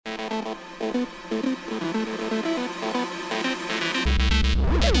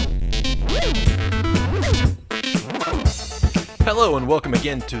Hello and welcome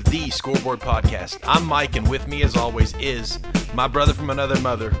again to the Scoreboard Podcast. I'm Mike, and with me as always is my brother from another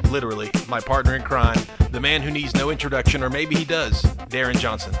mother, literally, my partner in crime, the man who needs no introduction, or maybe he does, Darren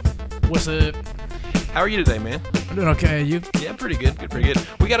Johnson. What's up? How are you today, man? I'm doing okay, you? Yeah, pretty good, pretty good.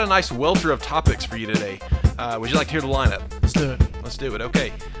 We got a nice welter of topics for you today. Would you like to hear the lineup? Let's do it. Let's do it,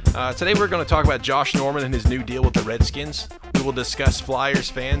 okay. Today we're going to talk about Josh Norman and his new deal with the Redskins. We will discuss Flyers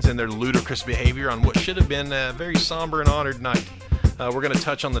fans and their ludicrous behavior on what should have been a very somber and honored night. We're going to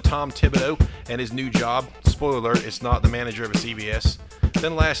touch on the Tom Thibodeau and his new job. Spoiler alert, it's not the manager of a CVS.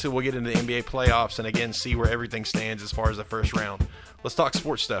 Then lastly, we'll get into the NBA playoffs and again see where everything stands as far as the first round. Let's talk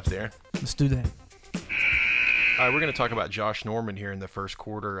sports stuff there. Let's do that. All right, we're going to talk about Josh Norman here in the first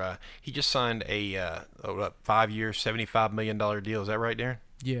quarter. He just signed a 5-year, $75 million deal. Is that right, Darren?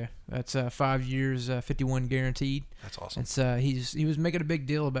 Yeah, that's 5 years, 51 guaranteed. That's awesome. It's he was making a big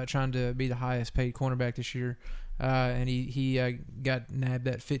deal about trying to be the highest paid cornerback this year, and he got nabbed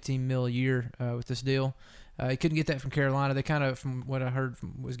that $15 million a year with this deal. He couldn't get that from Carolina. They kind of, from what I heard,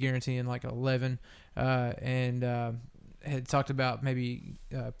 was guaranteeing like 11, and had talked about maybe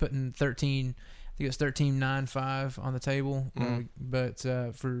putting 13. I think it was 13.95 on the table, but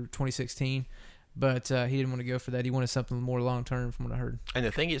for 2016. But he didn't want to go for that. He wanted something more long-term from what I heard. And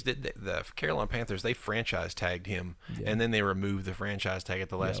the thing is that the Carolina Panthers, they franchise tagged him, and then they removed the franchise tag at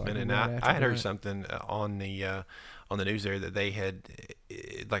the last minute. Now, I had heard something on the news there that they had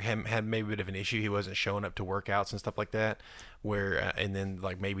maybe a bit of an issue. He wasn't showing up to workouts and stuff like that, where and then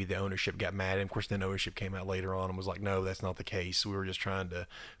like maybe the ownership got mad. And of course, then ownership came out later on and was like, no, that's not the case. We were just trying to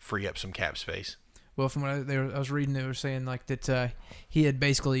free up some cap space. Well, from what I was reading, they were saying like that he had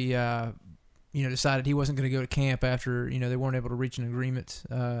basically decided he wasn't going to go to camp after, they weren't able to reach an agreement.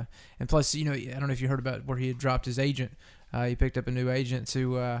 And plus, I don't know if you heard about where he had dropped his agent. He picked up a new agent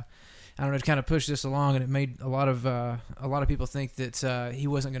to, to kind of push this along, and it made a lot of people think that he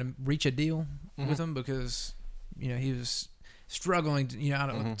wasn't going to reach a deal with him because, he was struggling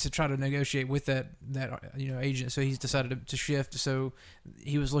to, to try to negotiate with that agent. So he's decided to shift. So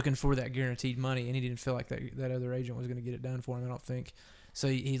he was looking for that guaranteed money, and he didn't feel like that other agent was going to get it done for him, I don't think. So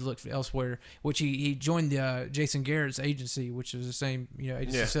he looked elsewhere, which he joined Jason Garrett's agency, which is the same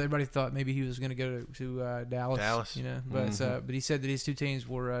agency. Yeah. So everybody thought maybe he was going to go to Dallas. But he said that his two teams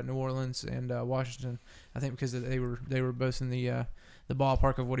were New Orleans and Washington. I think because they were both in the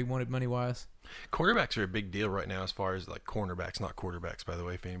ballpark of what he wanted money wise. Quarterbacks are a big deal right now as far as like cornerbacks, not quarterbacks, by the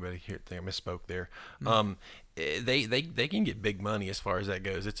way, if anybody here think I misspoke there. They can get big money as far as that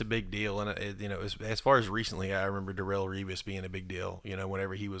goes. It's a big deal, and as far as recently, I remember Darrelle Revis being a big deal.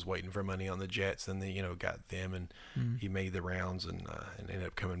 Whenever he was waiting for money on the Jets, then they got them, and he made the rounds and ended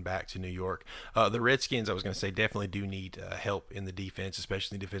up coming back to New York. The Redskins, I was going to say, definitely do need help in the defense,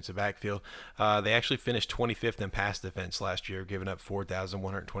 especially in the defensive backfield. They actually finished 25th in pass defense last year, giving up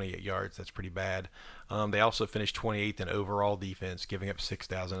 4,128 yards. That's pretty bad. They also finished 28th in overall defense, giving up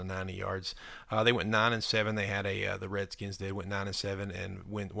 6,090 yards. They went 9-7. They had the Redskins did went 9-7 and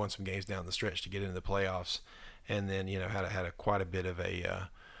won some games down the stretch to get into the playoffs, and then had quite a bit of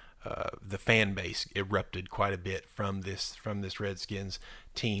the fan base erupted quite a bit from this Redskins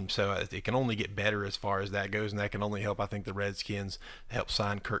team. So it can only get better as far as that goes, and that can only help, I think, the Redskins help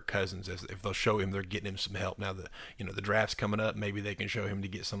sign Kirk Cousins if they'll show him they're getting him some help. Now the draft's coming up, maybe they can show him to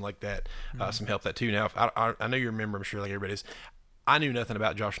get some like that, some help that too. Now I know you remember, I'm sure like everybody is, I knew nothing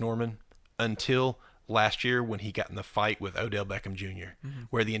about Josh Norman until last year when he got in the fight with Odell Beckham Jr.,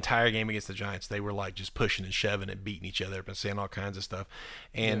 where the entire game against the Giants, they were like just pushing and shoving and beating each other up and saying all kinds of stuff.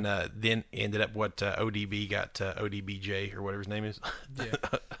 And then ended up ODB got ODBJ or whatever his name is. Yeah.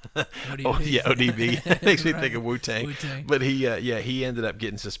 ODB. Makes me think of Wu-Tang. But he ended up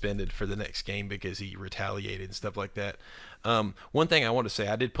getting suspended for the next game because he retaliated and stuff like that. One thing I want to say,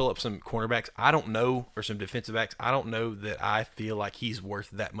 I did pull up some cornerbacks. I don't know, or some defensive backs. I don't know that I feel like he's worth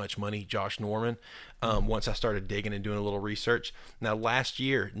that much money, Josh Norman. Once I started digging and doing a little research. Now, last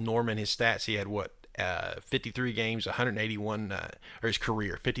year, Norman, his stats, he had 53 games, 181, or his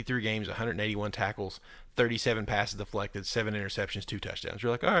career, 53 games, 181 tackles, 37 passes deflected, 7 interceptions, 2 touchdowns.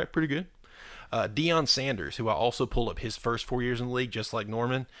 You're like, all right, pretty good. Deion Sanders, who I also pulled up his first 4 years in the league, just like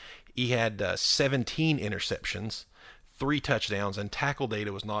Norman, he had 17 interceptions, 3 touchdowns, and tackle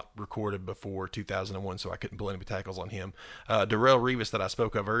data was not recorded before 2001, so I couldn't pull any tackles on him. Darrelle Revis, that I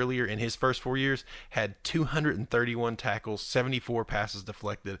spoke of earlier, in his first 4 years, had 231 tackles, 74 passes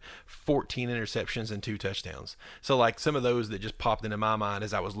deflected, 14 interceptions, and 2 touchdowns. So, like, some of those that just popped into my mind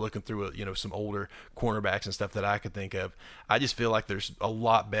as I was looking through, some older cornerbacks and stuff that I could think of. I just feel like there's a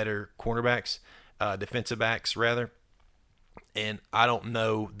lot better cornerbacks, defensive backs, rather. And I don't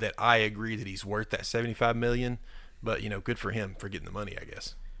know that I agree that he's worth that $75 million, but good for him for getting the money, I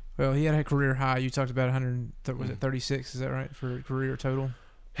guess. Well, he had a career high. You talked about 36? Is that right for career total?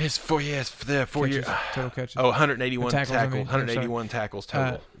 His 4 years, total catches. 181 tackles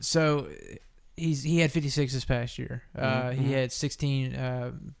total. So he had 56 this past year. He had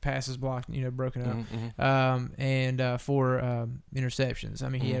 16 passes blocked, broken up, and 4 interceptions. I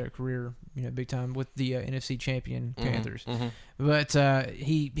mean, he had a career, big time with the NFC champion Panthers. But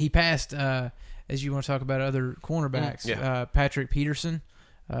he passed, as you want to talk about other cornerbacks, Patrick Peterson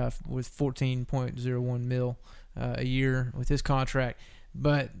with $14.01 million a year with his contract.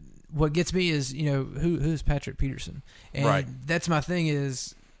 But what gets me is, who's Patrick Peterson? And that's my thing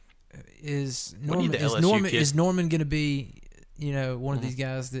is Norman going to be, one of these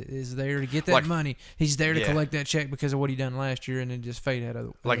guys that is there to get that money? He's there to collect that check because of what he done last year and then just fade out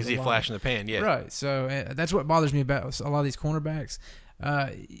of is he a flash in the pan? Yeah. Right. So that's what bothers me about a lot of these cornerbacks.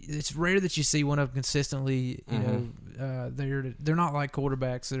 It's rare that you see one of them consistently, they're not like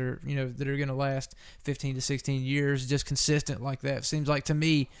quarterbacks that are, that are going to last 15 to 16 years, just consistent like that. Seems like to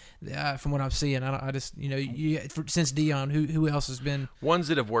me, from what I'm seeing, I just, since Dion, who else has been ones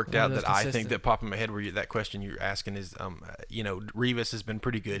that have worked out that consistent? I think that pop in my head where that question you're asking is, Revis has been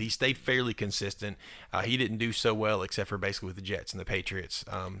pretty good. He stayed fairly consistent. He didn't do so well except for basically with the Jets and the Patriots.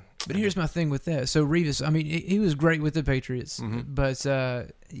 But here's my thing with that. So Revis, I mean, he was great with the Patriots, but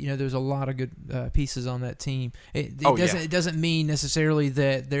there's a lot of good pieces on that team. It doesn't mean necessarily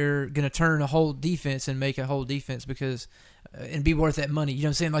that they're going to turn a whole defense and make a whole defense because and be worth that money. You know what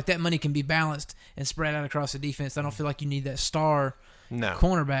I'm saying? Like that money can be balanced and spread out across the defense. I don't feel like you need that star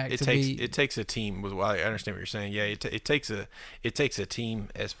cornerback. It takes a team. Well, I understand what you're saying. Yeah, it takes a team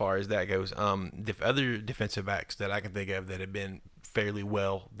as far as that goes. The other defensive backs that I can think of that have been fairly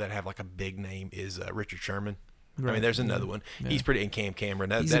well that have like a big name is Richard Sherman. Right. I mean, there's another one. Yeah. He's pretty in Cam Cameron.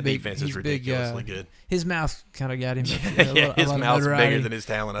 That defense is ridiculously good. His mouth kind of got him. His mouth's bigger than his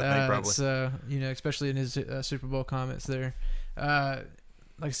talent, I think, probably. So, especially in his Super Bowl comments there. Like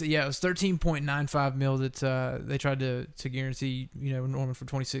I said, it was $13.95 million that they tried to guarantee, Norman for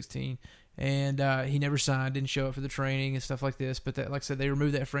 2016. And he never signed, didn't show up for the training and stuff like this. But that, like I said, they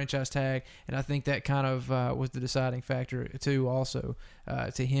removed that franchise tag, and I think that kind of was the deciding factor too. Also,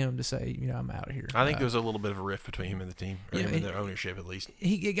 to him to say, I'm out of here. I think there was a little bit of a rift between him and the team, or him and their ownership at least.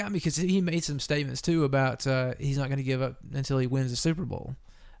 It got me because he made some statements too about he's not going to give up until he wins the Super Bowl.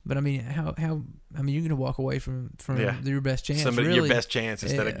 But I mean, you're going to walk away from your best chance. Your best chance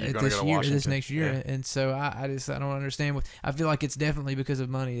instead of you're going to go to Washington this next year. Yeah. And so I don't understand. I feel like it's definitely because of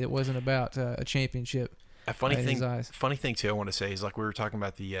money. It wasn't about a championship. A funny thing too, I want to say is like we were talking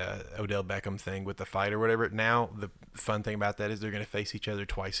about the Odell Beckham thing with the fight or whatever. Now the fun thing about that is they're going to face each other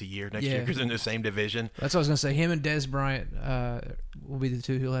twice a year next year because they're in the same division. That's what I was going to say. Him and Des Bryant will be the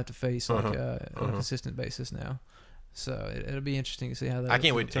two he'll have to face on a consistent basis now. So it'll be interesting to see how that. I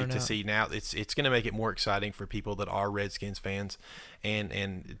can't wait to see now. It's going to make it more exciting for people that are Redskins fans,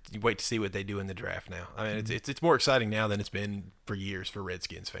 and you wait to see what they do in the draft now. I mean, it's more exciting now than it's been for years for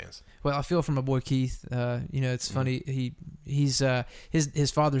Redskins fans. Well, I feel for my boy Keith. It's funny. He's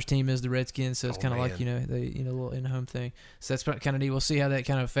his father's team is the Redskins, so it's kind of like the little in-home thing. So that's kind of neat. We'll see how that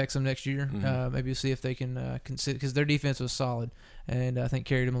kind of affects them next year. Maybe we'll see if they can consider because their defense was solid. And I think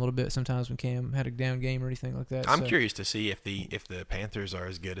carried him a little bit sometimes when Cam had a down game or anything like that. I'm curious to see if the Panthers are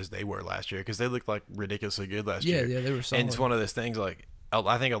as good as they were last year because they looked like ridiculously good last year. Yeah, they were solid. And it's one of those things like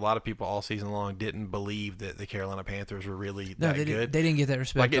I think a lot of people all season long didn't believe that the Carolina Panthers were really that good. They didn't get that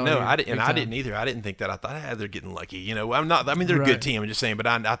respect. I didn't either. I didn't think that. I thought they're getting lucky. I'm not. I mean, they're a good team. I'm just saying. But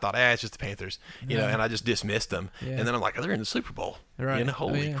I thought it's just the Panthers. And I just dismissed them. Yeah. And then I'm like, they're in the Super Bowl. Right.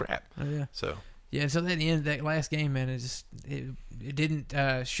 Holy crap. Oh, yeah. So. Yeah, so that last game, man, it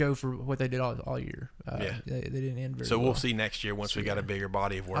didn't show for what they did all year. They didn't end very well. So we'll well. See next year once we got a bigger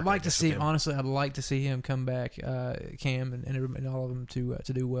body of work. I'd like to see him. Honestly, I'd like to see him come back, Cam and all of them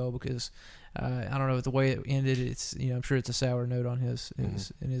to do well because I don't know the way it ended. It's I'm sure it's a sour note on his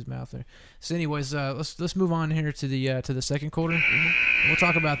in his mouth there. So, anyways, let's move on here to the second quarter. We'll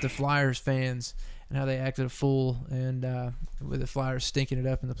talk about the Flyers fans and how they acted a fool and with the Flyers stinking it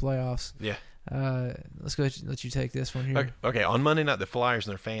up in the playoffs. Yeah. Let's go. Let you take this one here. Okay. On Monday night, the Flyers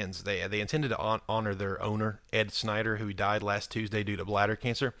and their fans they intended to honor their owner Ed Snyder, who died last Tuesday due to bladder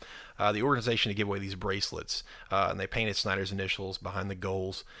cancer. The organization to give away these bracelets, and they painted Snyder's initials behind the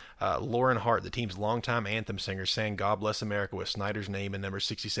goals. Lauren Hart, the team's longtime anthem singer, sang "God Bless America" with Snyder's name and number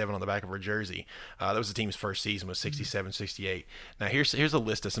 67 on the back of her jersey. That was the team's first season, was 67-68. Now here's a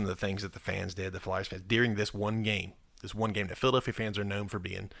list of some of the things that the fans did, the Flyers fans, during this one game. This one game that Philadelphia fans are known for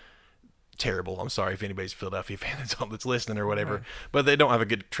being terrible. I'm sorry if anybody's a Philadelphia fan that's listening or whatever, right. But they don't have a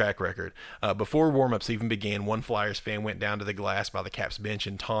good track record. Before warm-ups even began, one Flyers fan went down to the glass by the Caps bench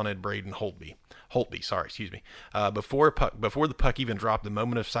and taunted Braden Holtby. Before the puck even dropped, the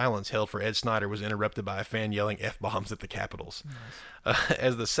moment of silence held for Ed Snyder was interrupted by a fan yelling F-bombs at the Capitals. Nice.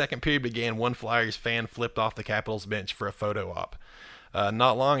 As the second period began, one Flyers fan flipped off the Capitals bench for a photo op.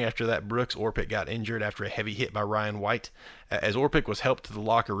 Not long after that, Brooks Orpik got injured after a heavy hit by Ryan White. As Orpik was helped to the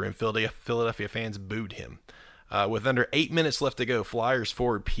locker room, Philadelphia fans booed him. With under 8 minutes left to go, Flyers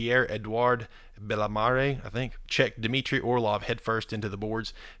forward Pierre-Edouard Bellemare, checked Dmitry Orlov headfirst into the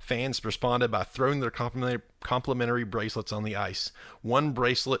boards. Fans responded by throwing their complimentary bracelets on the ice. One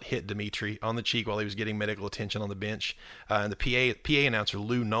bracelet hit Dmitry on the cheek while he was getting medical attention on the bench. And the PA announcer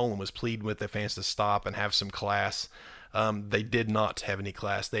Lou Nolan was pleading with the fans to stop and have some class. They did not have any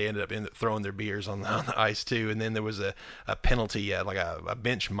class. They ended up throwing their beers on the ice too. And then there was a penalty, like a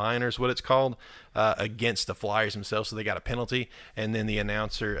bench minor is what it's called, against the Flyers themselves. So they got a penalty. And then the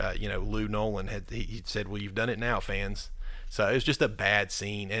announcer, Lou Nolan he said, "Well, you've done it now, fans." So it was just a bad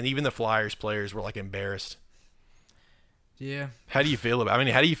scene. And even the Flyers players were like embarrassed. Yeah. How do you feel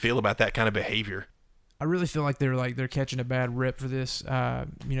about that kind of behavior? I really feel like they're catching a bad rep for this.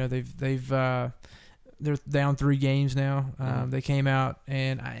 They're down 3 games now. They came out,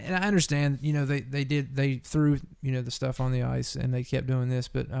 and I understand. They threw the stuff on the ice, and they kept doing this.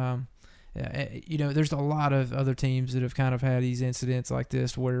 But there's a lot of other teams that have kind of had these incidents like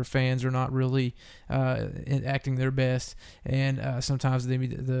this where fans are not really acting their best, and sometimes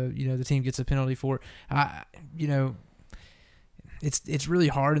the team gets a penalty for it. It's really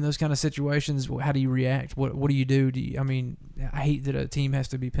hard in those kind of situations. How do you react? What do you do? I hate that a team has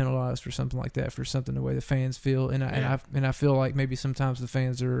to be penalized for something like that, for something the way the fans feel, and I feel like maybe sometimes the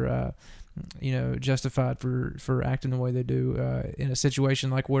fans are justified for acting the way they do in a situation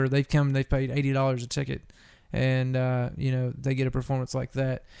like where they've paid $80 a ticket, and they get a performance like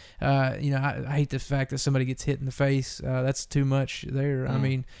that. I hate the fact that somebody gets hit in the face. That's too much there.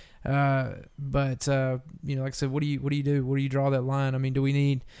 But like I said, what do you do? Where do you draw that line? Do we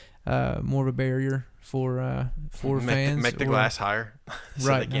need more of a barrier for fans? Make the glass higher, so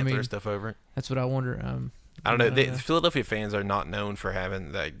right? They can't throw stuff over it. That's what I wonder. I don't know. The Philadelphia fans are not known for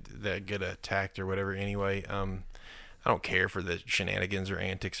having that good a tact or whatever. Anyway, I don't care for the shenanigans or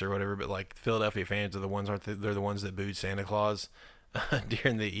antics or whatever. But like Philadelphia fans are the ones they're the ones that booed Santa Claus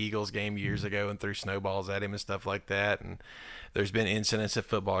during the Eagles game years ago and threw snowballs at him and stuff like that. And there's been incidents at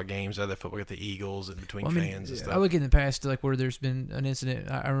football games, other football at the Eagles and between fans and stuff. I look in the past like where there's been an incident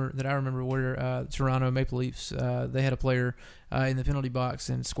that I remember where Toronto Maple Leafs, they had a player in the penalty box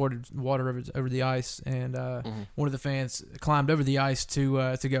and squirted water over the ice, and one of the fans climbed over the ice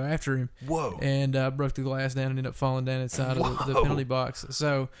to go after him. Whoa! And broke the glass down and ended up falling down inside of the penalty box.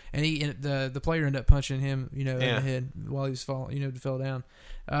 So, and the player ended up punching him, in the head while he was falling, fell down.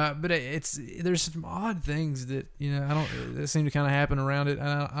 But there's some odd things that that seem to kind of happen around it.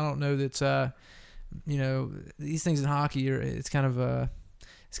 I don't know that these things in hockey it's kind of a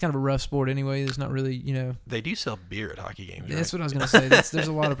rough sport anyway. There's not really They do sell beer at hockey games. That's right? what I was gonna say. There's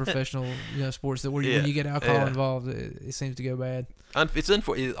a lot of professional sports that when you get alcohol involved, it seems to go bad.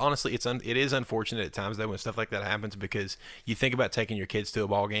 Honestly, it is unfortunate at times though when stuff like that happens, because you think about taking your kids to a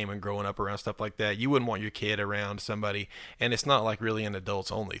ball game and growing up around stuff like that. You wouldn't want your kid around somebody, and it's not like really an adults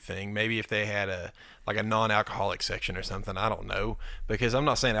only thing. Maybe if they had a non-alcoholic section or something, I don't know, because I'm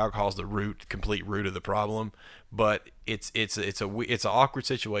not saying alcohol is the complete root of the problem, but it's an awkward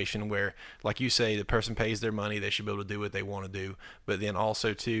situation where, like you say, the person pays their money, they should be able to do what they want to do, but then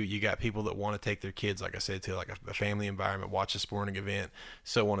also too, you got people that want to take their kids, like I said, to like a family environment, watch a sporting event,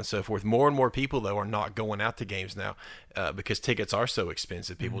 so on and so forth. More and more people though are not going out to games now because tickets are so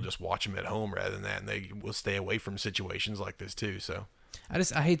expensive. People just watch them at home rather than that, and they will stay away from situations like this too. So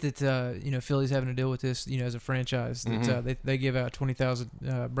I hate that Philly's having to deal with this as a franchise. That they give out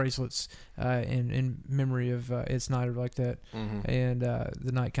 20,000 bracelets in memory of Ed Snyder like that, and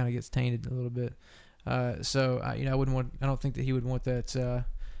the night kind of gets tainted a little bit. So I don't think that he would want that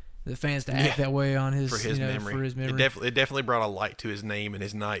the fans to act that way on his for his memory. For his memory. It definitely brought a light to his name and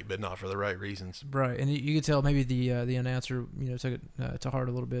his night, but not for the right reasons. Right, and you could tell maybe the announcer took it to heart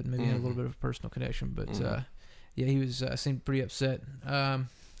a little bit, and maybe had a little bit of a personal connection. But yeah, he was seemed pretty upset.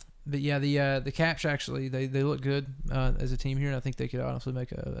 But yeah, the Caps actually they look good as a team here, and I think they could honestly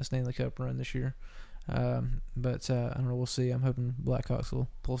make a Stanley Cup run this year. But I don't know. We'll see. I'm hoping Blackhawks will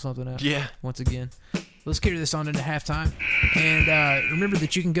pull something out. Yeah. Once again. Let's carry this on into halftime. And remember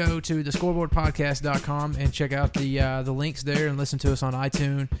that you can go to thescoreboardpodcast.com and check out the links there and listen to us on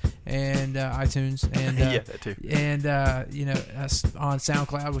iTunes and yeah, that too. And us on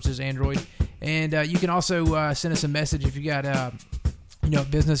SoundCloud, which is Android. And you can also send us a message if you got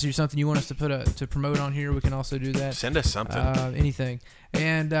business or something you want us to promote on here. We can also do that. Send us something. Anything.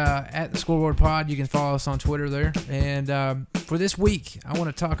 And at the Scoreboard Pod, you can follow us on Twitter there. And for this week, I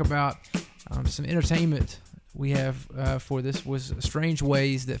want to talk about some entertainment we have for this was strange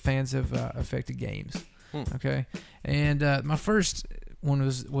ways that fans have affected games. Okay. And my first one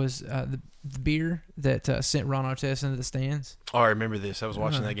was the beer that sent Ron Artest into the stands. Oh, I remember this. I was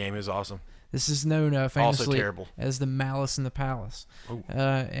watching that game. It was awesome. This is known famously also as the Malice in the Palace.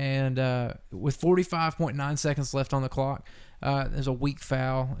 And with 45.9 seconds left on the clock, there's a weak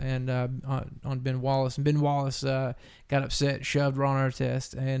foul and on Ben Wallace. And Ben Wallace got upset, shoved Ron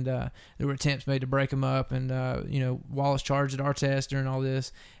Artest, and there were attempts made to break him up. And Wallace charged at Artest during all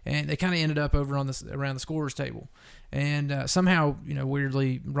this, and they kind of ended up over on around the scorer's table. And somehow,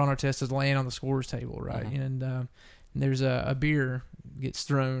 weirdly, Ron Artest is laying on the scorer's table, right? And there's a beer gets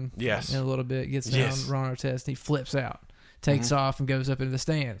thrown in a little bit, gets down Ron Artest, he flips out, takes off, and goes up into the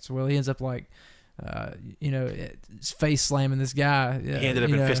stands. Well, he ends up his face slamming this guy. He ended up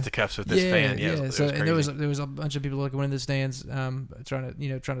in fisticuffs with this fan. Yeah. So and there was a bunch of people looking in the stands, trying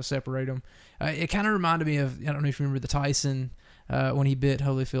to separate them. It kind of reminded me of, I don't know if you remember the Tyson. When he bit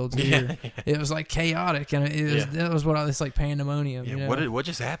Holyfield's ear, it was like chaotic, and that was what I was like pandemonium. Yeah, what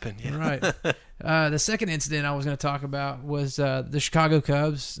just happened? Yeah. Right. The second incident I was going to talk about was the Chicago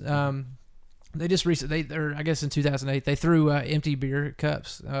Cubs. They just recently, I guess in 2008, they threw empty beer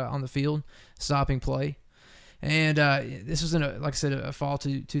cups on the field, stopping play, and this was in a fall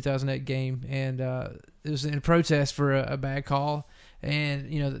 2008 game, and it was in protest for a bad call, and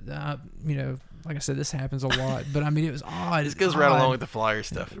like I said, this happens a lot, but I mean, it was odd. This goes right along with the Flyer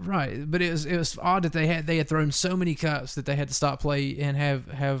stuff, right? But it was odd that they had thrown so many cups that they had to stop play and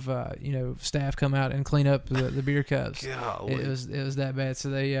have staff come out and clean up the beer cups. Golly. It was that bad.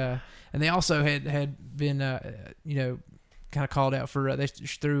 So they and they also had been kind of called out for they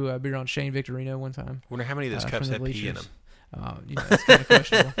threw beer on Shane Victorino one time. Wonder how many of those cups had pee in them. It's kind of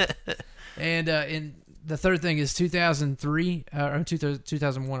questionable. And in the third thing is 2003 or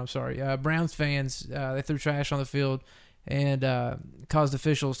 2001. I'm sorry. Browns fans they threw trash on the field and caused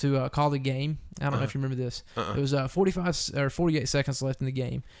officials to call the game. I don't know if you remember this. It was 45 or 48 seconds left in the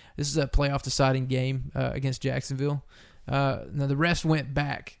game. This is a playoff deciding game against Jacksonville. Now the refs went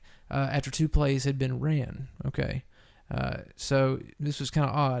back after two plays had been ran. Okay. So this was kind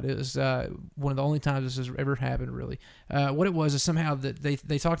of odd. It was one of the only times this has ever happened, really. What it was is somehow that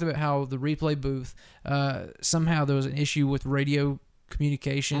they talked about how the replay booth, somehow there was an issue with radio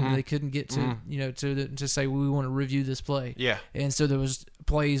communication. And they couldn't get to to say we want to review this play. Yeah. And so there was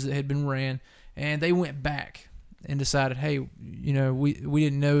plays that had been ran, and they went back and decided, hey, we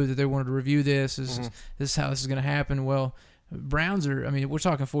didn't know that they wanted to review this. This is how this is going to happen. Well, Browns are, we're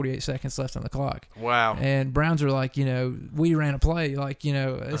talking 48 seconds left on the clock. Wow. And Browns are like, we ran a play. Like,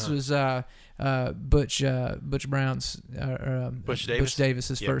 this was Butch Brown's, Butch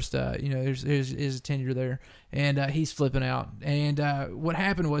Davis's first, his tenure there. And he's flipping out. And what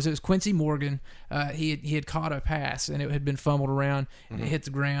happened was it was Quincy Morgan. He had caught a pass, and it had been fumbled around. And it hit the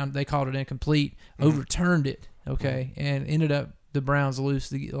ground. They called it incomplete, overturned it, and ended up the Browns lost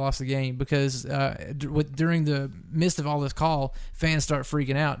the game because during the midst of all this call, fans start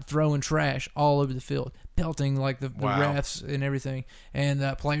freaking out, throwing trash all over the field, pelting like the refs and everything, and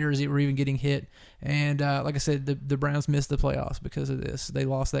players were even getting hit. And like I said, the Browns missed the playoffs because of this. They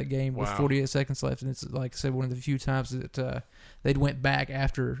lost that game with 48 seconds left, and it's like I said, one of the few times that they'd went back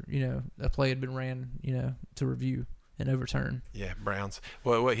after a play had been ran to review and overturn. Yeah, Browns.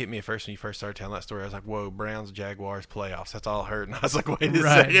 Well, what hit me at first when you first started telling that story, I was like, whoa, Browns, Jaguars, playoffs. That's all I heard. And I was like, wait a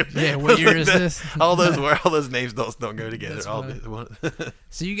second. Yeah, what year is this? all those names don't go together.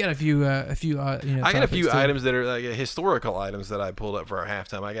 So you got a few I got a few items that are like historical items that I pulled up for our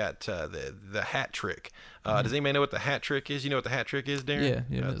halftime. I got the hat trick Does anybody know what the hat trick is? You know what the hat trick is, Darren?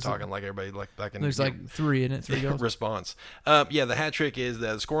 Yeah. Talking like everybody like in Looks like 3, isn't it? 3 goals. Response. The hat trick is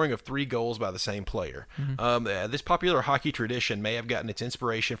the scoring of 3 goals by the same player. This popular hockey tradition may have gotten its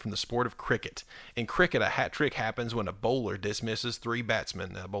inspiration from the sport of cricket. In cricket, a hat trick happens when a bowler dismisses 3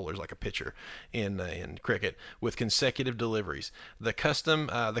 batsmen. Bowler's like a pitcher in cricket with consecutive deliveries. The custom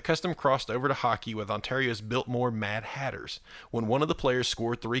crossed over to hockey with Ontario's Biltmore Mad Hatters. When one of the players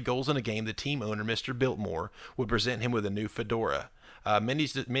scored 3 goals in a game, the team owner, Mr. Biltmore, would present him with a new fedora.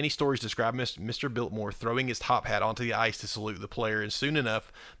 Many stories describe Mr. Biltmore throwing his top hat onto the ice to salute the player, and soon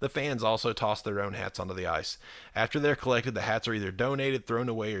enough, the fans also toss their own hats onto the ice. After they're collected, the hats are either donated, thrown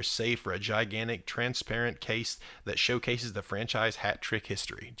away, or saved for a gigantic, transparent case that showcases the franchise hat trick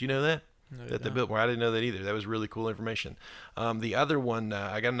history. Do you know that? No, That the Biltmore, I didn't know that either. That was really cool information. The other one,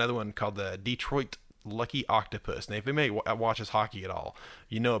 I got another one called the Detroit Lucky Octopus. Now, if anybody watches hockey at all,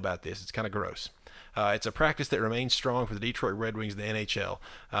 you know about this. It's kind of gross. It's a practice that remains strong for the Detroit Red Wings in the NHL.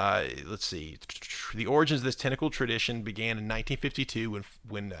 Let's see. The origins of this tentacle tradition began in 1952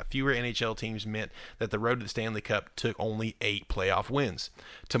 when fewer NHL teams meant that the road to the Stanley Cup took only 8 playoff wins.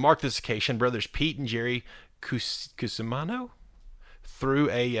 To mark this occasion, brothers Pete and Jerry Cusimano threw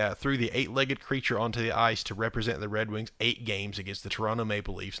the 8-legged creature onto the ice to represent the Red Wings' 8 games against the Toronto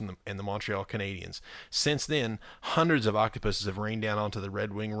Maple Leafs and the Montreal Canadiens. Since then, hundreds of octopuses have rained down onto the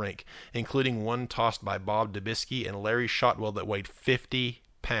Red Wing rink, including one tossed by Bob Dubisky and Larry Shotwell that weighed 50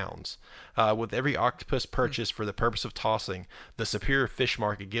 pounds. With every octopus purchased for the purpose of tossing, the Superior Fish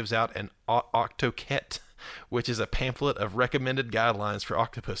Market gives out an octoquet, which is a pamphlet of recommended guidelines for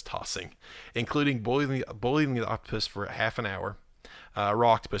octopus tossing, including boiling the octopus for half an hour.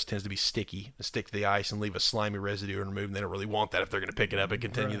 Raw octopus tends to be sticky, stick to the ice and leave a slimy residue and remove, and they don't really want that if they're going to pick it up and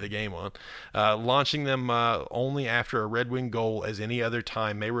continue the game on. Launching them only after a Red Wing goal as any other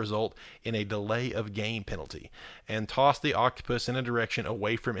time may result in a delay of game penalty, and toss the octopus in a direction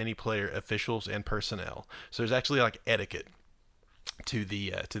away from any player, officials, and personnel. So there's actually like etiquette to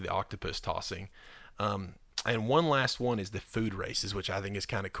the octopus tossing. And one last one is the food races, which I think is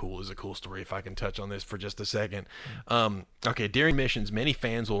kind of cool. Is a cool story if I can touch on this for just a second. During missions, many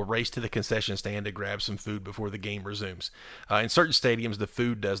fans will race to the concession stand to grab some food before the game resumes. In certain stadiums, the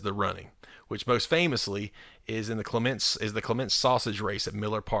food does the running, which most famously is the Clements Sausage Race at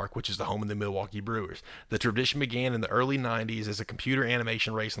Miller Park, which is the home of the Milwaukee Brewers. The tradition began in the early 90s as a computer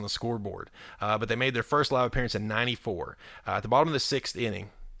animation race on the scoreboard, but they made their first live appearance in 94. At the bottom of the 6th inning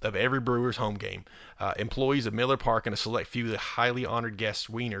of every Brewers home game, employees of Miller Park and a select few of the highly honored guests,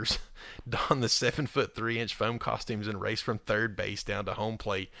 wieners, don the 7-foot 3-inch foam costumes and race from third base down to home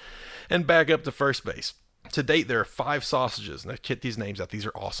plate and back up to first base. To date, there are 5 sausages. Now, get these names out. These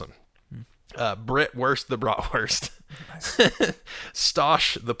are awesome. Bratwurst the Bratwurst.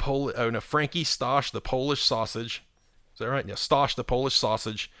 Frankie Stosh the Polish sausage. Is that right? Yeah, Stosh the Polish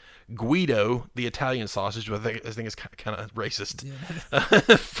sausage. Guido, the Italian sausage, which I think is kind of racist.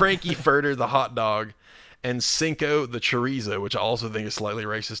 Yeah. Frankie Furter, the hot dog, and Cinco, the chorizo, which I also think is slightly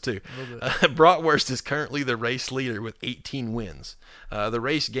racist too. Bratwurst is currently the race leader with 18 wins. The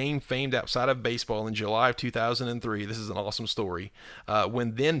race game famed outside of baseball in July of 2003. This is an awesome story.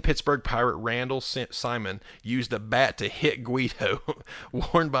 When then Pittsburgh Pirate Randall Simon used a bat to hit Guido,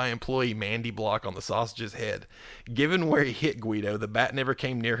 worn by employee Mandy Block on the sausage's head. Given where he hit Guido, the bat never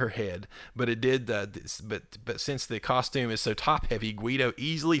came near her head, but it did. But since the costume is so top heavy, Guido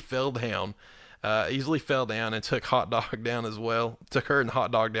easily fell down and took Hot Dog down as well. Took her and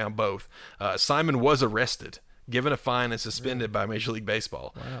Hot Dog down both. Simon was arrested, given a fine, and suspended by Major League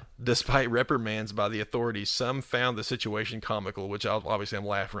Baseball. Wow. Despite reprimands by the authorities, some found the situation comical, which obviously I'm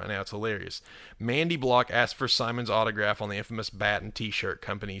laughing right now. It's hilarious. Mandy Block asked for Simon's autograph on the infamous bat and T-shirt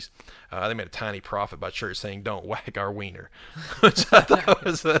companies. They made a tiny profit by church saying, "Don't whack our wiener," which I thought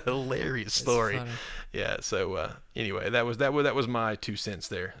was a hilarious story. Yeah. So anyway, that was my 2 cents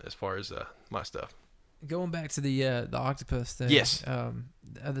there as far as my stuff. Going back to the octopus thing. Yes.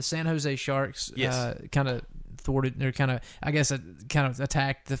 The San Jose Sharks kind of thwarted, or kind of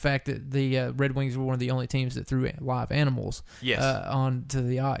attacked the fact that the Red Wings were one of the only teams that threw live animals onto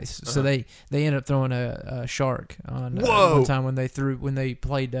the ice. So they ended up throwing a shark on one time when they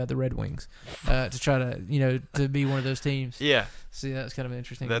played the Red Wings to try to be one of those teams. Yeah. See, that's kind of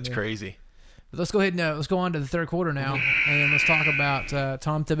interesting. That's crazy. But let's go ahead and let's go on to the third quarter now, and let's talk about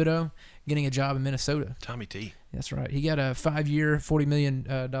Tom Thibodeau getting a job in Minnesota. Tommy T. That's right. He got a 5-year, $40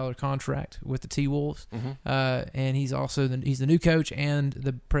 million contract with the T-Wolves, and he's also he's the new coach and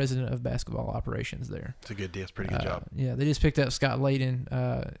the president of basketball operations there. It's a good deal. It's a pretty good job. Yeah, they just picked up Scott Layden,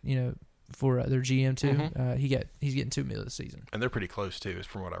 for their GM too. He's getting $2 million this season, and they're pretty close too,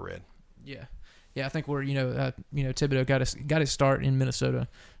 from what I read. Yeah. Yeah, I think Thibodeau got his start in Minnesota,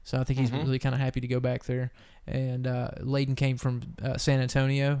 so I think he's really kind of happy to go back there. And Layden came from San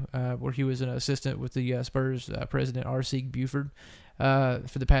Antonio, where he was an assistant with the Spurs president R.C. Buford for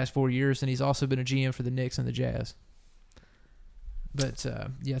the past 4 years, and he's also been a GM for the Knicks and the Jazz. But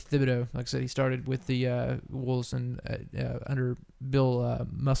Thibodeau, like I said, he started with the Wolves and under Bill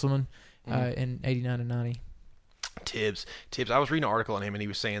Musselman in '89 and '90. Tibbs. I was reading an article on him, and he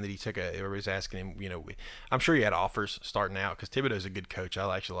was saying that everybody's asking him, I'm sure he had offers starting out because Thibodeau's a good coach.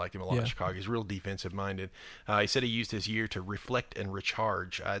 I actually liked him a lot in Chicago. He's real defensive minded. He said he used his year to reflect and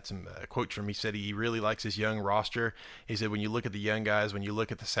recharge. I had some quotes from him. He said he really likes his young roster. He said when you look at the young guys, when you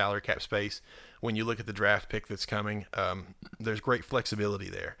look at the salary cap space, when you look at the draft pick that's coming, there's great flexibility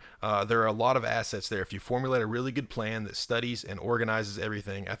there. There are a lot of assets there. If you formulate a really good plan that studies and organizes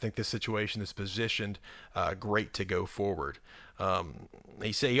everything, I think this situation is positioned great to go forward.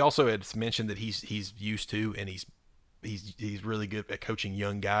 He also had mentioned that he's used to and he's really good at coaching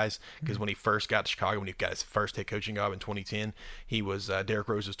young guys because when he first got to Chicago, when he got his first head coaching job in 2010, he was Derrick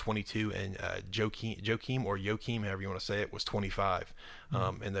Rose was 22 and Joakim, however you want to say it, was 25,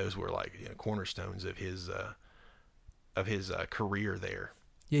 and those were like cornerstones of his career there.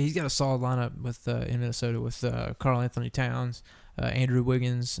 Yeah, he's got a solid lineup with in Minnesota with Karl Anthony Towns, Andrew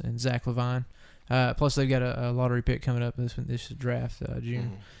Wiggins, and Zach LaVine. Plus, they've got a lottery pick coming up this draft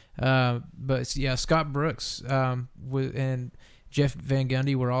June. Scott Brooks and Jeff Van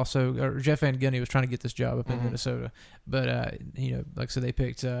Gundy Jeff Van Gundy was trying to get this job up in Minnesota, but like I said, they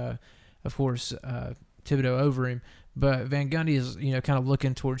picked of course Thibodeau over him. But Van Gundy is kind of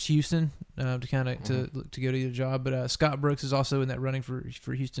looking towards Houston to go to the job. But Scott Brooks is also in that running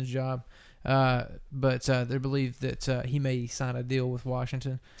for Houston's job. But they believe that he may sign a deal with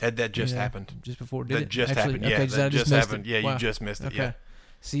Washington. That just happened. Just before that just happened. Yeah, that just happened. Yeah, wow. You just missed it. Okay.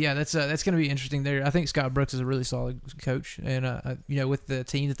 Yeah. So that's going to be interesting there. I think Scott Brooks is a really solid coach, and with the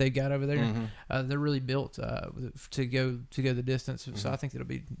team that they've got over there, they're really built to go the distance. So I think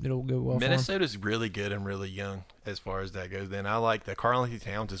it'll go well. Minnesota's really good and really young as far as that goes. Then I like the Karl Anthony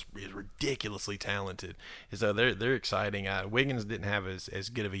Towns is ridiculously talented, so they're exciting. Wiggins didn't have as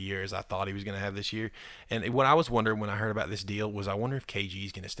good of a year as I thought he was going to have this year. And what I was wondering when I heard about this deal was I wonder if KG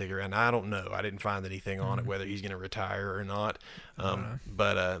is going to stick around. I don't know. I didn't find anything on it whether he's going to retire or not.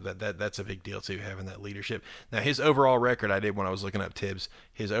 But that's a big deal too, having that leadership. Now his overall record, I did when I was looking up Tibbs.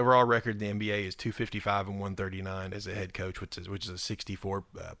 His overall record in the NBA is 255 and 139 as a head coach, which is a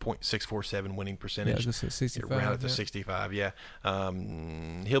 64.647 winning percentage. Yeah, 65. Round up to 65. Yeah.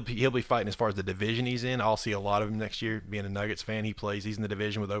 He'll be fighting as far as the division he's in. I'll see a lot of him next year. Being a Nuggets fan, he's in the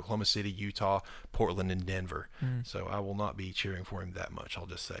division with Oklahoma City, Utah, Portland, and Denver. So I will not be cheering for him that much. I'll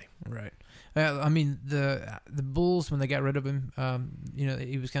just say. Right. I mean the Bulls, when they got rid of him,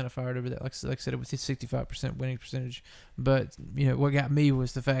 he was kind of fired over that. Like I said, with his 65% winning percentage. But what got me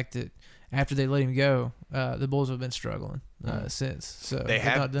was the fact that after they let him go, the Bulls have been struggling since. So they've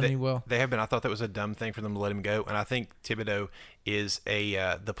not done any well. They have been. I thought that was a dumb thing for them to let him go. And I think Thibodeau is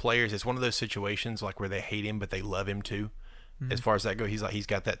the players. It's one of those situations like where they hate him but they love him too. As far as that goes, he's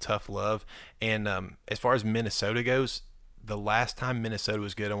got that tough love. And as far as Minnesota goes, the last time Minnesota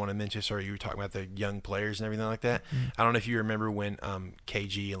was good, I want to mention, sorry, you were talking about the young players and everything like that. I don't know if you remember when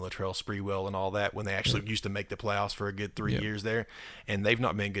KG and Latrell Sprewell and all that, when they actually used to make the playoffs for a good 3 years there, and they've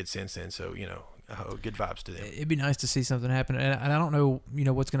not been good since then. So, good vibes to them. It'd be nice to see something happen, and I don't know,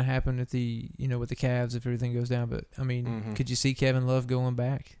 what's going to happen with the Cavs if everything goes down. But I mean, could you see Kevin Love going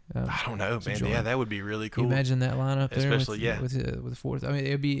back? I don't know, man. Yeah, that would be really cool. Can you imagine that lineup there, especially with the fourth. I mean,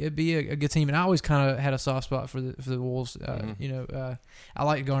 it'd be a good team, and I always kind of had a soft spot for the Wolves. I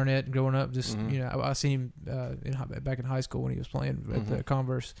liked Garnett growing up. Just I seen him back in high school when he was playing at the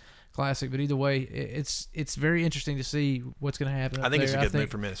Converse Classic. But either way, it's very interesting to see what's going to happen. I think it's a good move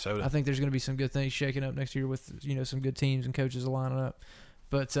for Minnesota. I think there's going to be some good things shaking up next year with some good teams and coaches lining up.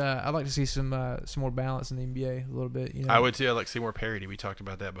 But I'd like to see some more balance in the NBA a little bit. I would too. I'd like to see more parity. We talked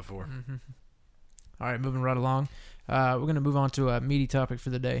about that before. All right, moving right along. We're going to move on to a meaty topic for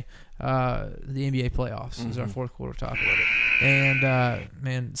the day. The NBA playoffs is our fourth quarter topic.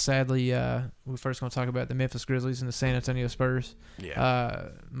 And, sadly, we're first going to talk about the Memphis Grizzlies and the San Antonio Spurs. Yeah.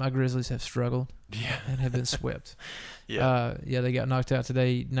 My Grizzlies have struggled and have bent swept. They got knocked out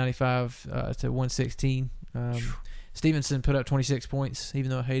today 95 to 116. Stevenson put up 26 points, even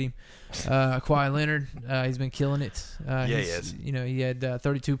though I hate him. Kawhi Leonard, he's been killing it. He is. He had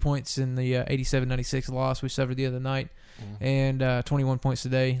 32 points in the 87-96 loss we suffered the other night, and 21 points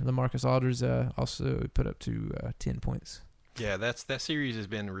today. LaMarcus Aldridge also put up to 10 points. Yeah, that series has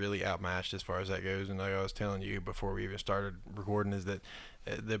been really outmatched as far as that goes. And like I was telling you before we even started recording, is that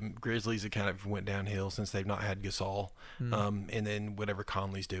the Grizzlies have kind of went downhill since they've not had Gasol. And then whatever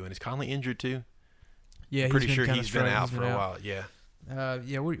Conley's doing. Is Conley injured too? Yeah, I'm pretty sure kinda he's been out for a out. while. Yeah.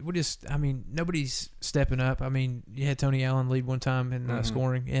 Yeah, we're just. I mean, nobody's stepping up. I mean, you had Tony Allen lead one time in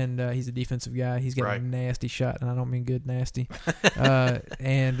scoring, and he's a defensive guy. He's got a nasty shot, and I don't mean good, nasty.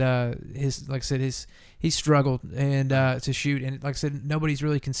 His, like I said, he's struggled and to shoot, and like I said, nobody's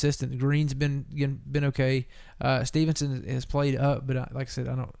really consistent. Green's been okay. Stevenson has played up, but like I said,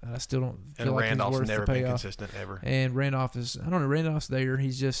 I still don't feel And like Randolph's he's worth never the been payoff. consistent ever. And Randolph is, I don't know, Randolph's there.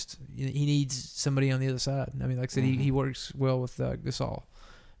 He's just, he needs somebody on the other side. I mean, like I said, he works well with Gasol.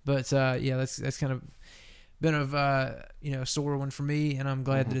 But, yeah, that's kind of been a sore one for me, and I'm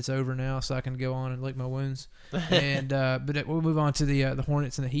glad that it's over now so I can go on and lick my wounds. And but we'll move on to the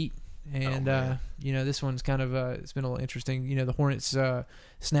Hornets and the Heat. And, this one's kind of, it's been a little interesting. The Hornets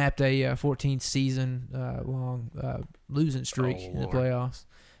snapped a 14-season long losing streak in the playoffs.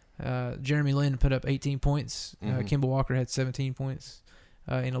 Jeremy Lin put up 18 points. Kemba Walker had 17 points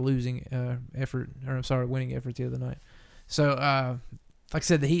in a losing winning effort the other night. So, like I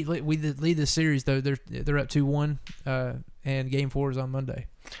said, the Heat we lead this series though. They're up 2-1, and Game 4 is on Monday.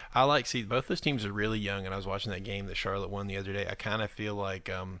 I see both those teams are really young, and I was watching that game that Charlotte won the other day. I kind of feel like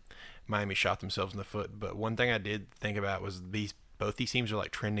Miami shot themselves in the foot. But one thing I did think about was both these teams are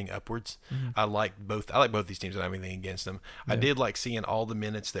like trending upwards. I like both these teams. I don't have anything against them. Yeah. I did like seeing all the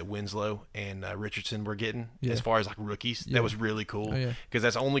minutes that Winslow and Richardson were getting as far as like rookies. Yeah. That was really cool because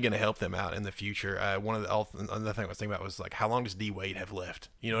that's only going to help them out in the future. Another thing I was thinking about was like, how long does D Wade have left?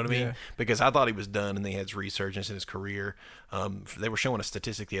 You know what I mean? Yeah. Because I thought he was done, and then he had resurgence in his career. They were showing a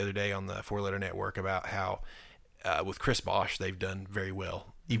statistic the other day on the Four Letter Network about how with Chris Bosh they've done very well.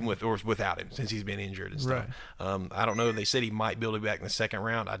 Even with or without him, since he's been injured and stuff. Right. I don't know. They said he might be able to be back in the second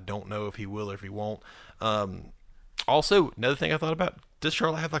round. I don't know if he will or if he won't. Also, another thing I thought about, does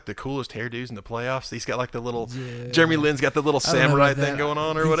Charlotte have like the coolest hairdos in the playoffs? He's got like the little Jeremy Lin's got the little samurai thing going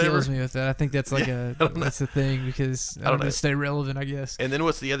on or whatever. He kills me with that. I think that's like that's the thing because I don't know. To stay relevant, I guess. And then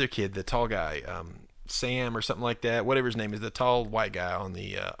what's the other kid, the tall guy? Sam or something like that, whatever his name is, the tall white guy on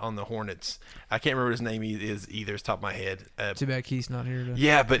the Hornets. I can't remember what his name is either. It's top of my head. Too bad Keith's not here.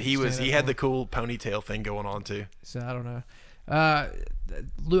 But he had the cool ponytail thing going on too. So I don't know.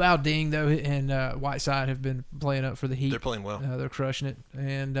 Luau Ding though and Whiteside have been playing up for the Heat. They're playing well. They're crushing it.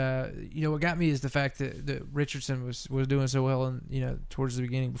 And what got me is the fact that Richardson was doing so well and towards the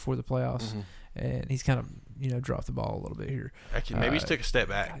beginning before the playoffs, and he's kind of dropped the ball a little bit here. Actually, maybe he's took a step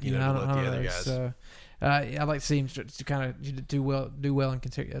back. To let the other guys. So, I'd like to see him to kind of do well and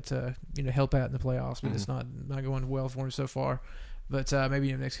continue to help out in the playoffs, but it's not going well for him so far. But maybe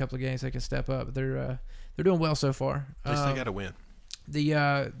in the next couple of games they can step up. They're doing well so far. At least they got to win.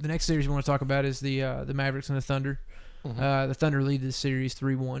 The next series we want to talk about is the Mavericks and the Thunder. The Thunder lead this series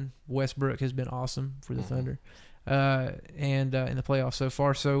 3-1. Westbrook has been awesome for the Thunder, and in the playoffs so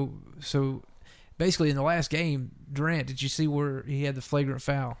far. So basically, in the last game, Durant, did you see where he had the flagrant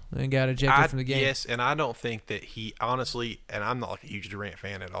foul and got ejected from the game? Yes, and I don't think that he honestly, and I'm not like a huge Durant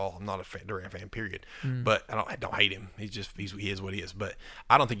fan at all. I'm not a Durant fan, period. But I don't hate him. He is what he is. But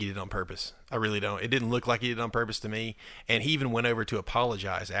I don't think he did it on purpose. I really don't. It didn't look like he did it on purpose to me. And he even went over to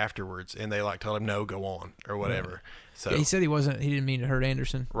apologize afterwards, and they told him no, go on or whatever. Right. So yeah, he said he didn't mean to hurt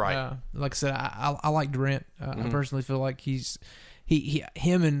Anderson. Right. Like I said, I like Durant. I personally feel like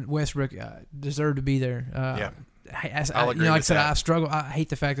him and Westbrook deserve to be there. I'll agree with that. I struggle. I hate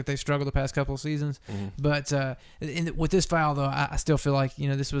the fact that they struggled the past couple of seasons. But with this foul, though, I still feel like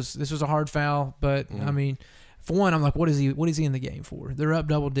this was a hard foul. But I mean, for one, I'm like, what is he in the game for? They're up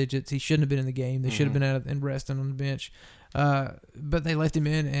double digits. He shouldn't have been in the game. They should have been out and resting on the bench. But they left him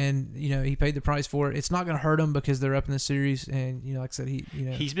in, and he paid the price for it. It's not going to hurt him because they're up in the series, and like I said,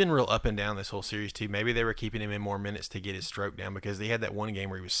 he's been real up and down this whole series too. Maybe they were keeping him in more minutes to get his stroke down because they had that one game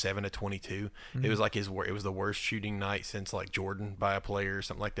where he was 7 of 22. It was like it was the worst shooting night since like Jordan by a player or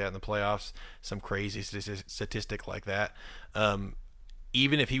something like that in the playoffs. Some crazy statistic like that.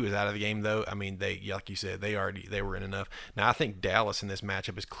 Even if he was out of the game, though, I mean, like you said, they were in enough. Now, I think Dallas in this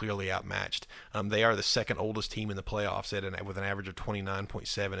matchup is clearly outmatched. They are the second oldest team in the playoffs with an average of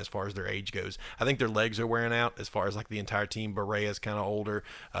 29.7 as far as their age goes. I think their legs are wearing out as far as like the entire team. Barea's kind of older.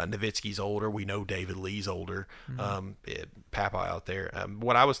 Nowitzki's older. We know David Lee's older. Papa out there.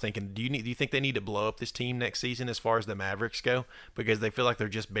 What I was thinking, do you think they need to blow up this team next season as far as the Mavericks go? Because they feel like they're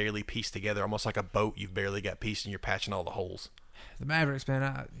just barely pieced together, almost like a boat you've barely got pieced and you're patching all the holes. The Mavericks,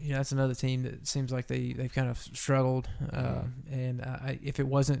 man, that's another team that seems like they've kind of struggled. And if it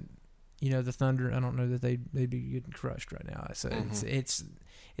wasn't the Thunder, I don't know that they'd be getting crushed right now. So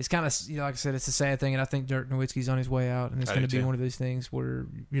it's kind of, like I said, it's a sad thing, and I think Dirk Nowitzki's on his way out, and it's going to be one of those things where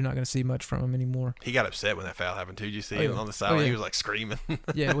you're not going to see much from him anymore. He got upset when that foul happened too. Did you see him on the sideline? He was like screaming.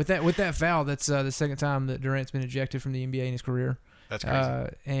 Yeah, with that foul, that's the second time that Durant's been ejected from the NBA in his career. That's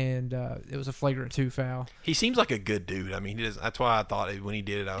crazy. And it was a flagrant 2 foul. He seems like a good dude. I mean, that's why I thought when he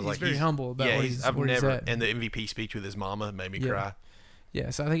did it, I was he's very humble about where he's at. And the MVP speech with his mama made me cry. Yeah,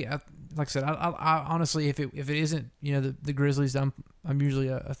 so I think, like I said, I honestly, if it isn't, the Grizzlies, I'm usually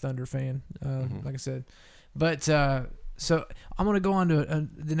a Thunder fan, like I said. But so I'm going to go on to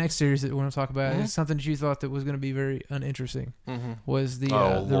the next series that we're going to talk about. It's something that you thought that was going to be very uninteresting, was the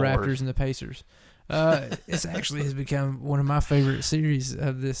Raptors and the Pacers. It actually has become one of my favorite series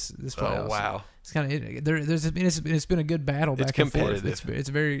of this playoffs. Oh wow! It's kind of it's been a good battle back and forth. It's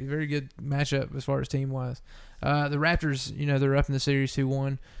a very, very good matchup as far as team wise. The Raptors, they're up in the series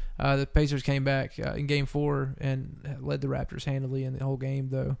 2-1. The Pacers came back in Game 4 and led the Raptors handily in the whole game,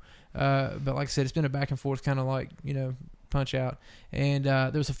 though. But like I said, it's been a back and forth kind of like punch out. And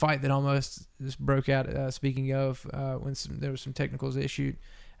there was a fight that almost just broke out. Speaking of, when there was some technicals issued.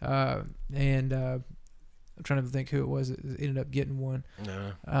 And I'm trying to think who it was that ended up getting one.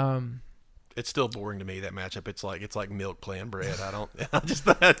 No. It's still boring to me, that matchup. It's like milk playing bread.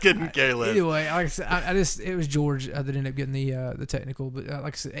 I couldn't care less. Anyway, like I said, it was George that ended up getting the technical. But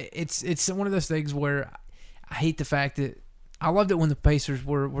like I said, it's one of those things where I hate the fact that I loved it when the Pacers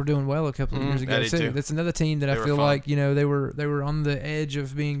were doing well a couple of years ago. That's another team that I feel like they were on the edge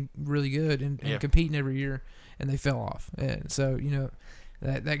of being really good and competing every year, and they fell off. And so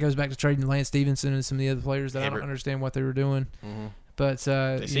that goes back to trading Lance Stevenson and some of the other players that I don't understand what they were doing. Mm-hmm. But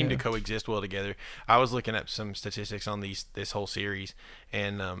they seem to coexist well together. I was looking at some statistics on this whole series,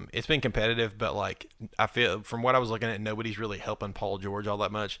 and it's been competitive. But like I feel from what I was looking at, nobody's really helping Paul George all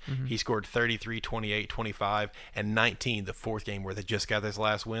that much. Mm-hmm. He scored 33, 28, 25, and 19 the fourth game where they just got this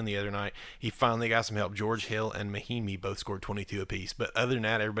last win the other night. He finally got some help. George Hill and Mahimi both scored 22 apiece. But other than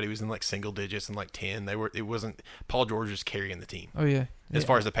that, everybody was in like single digits and like 10. It wasn't Paul George was carrying the team. Oh yeah. As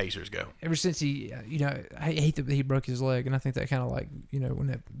far as the Pacers go, ever since he, I hate that he broke his leg, and I think that kind of like,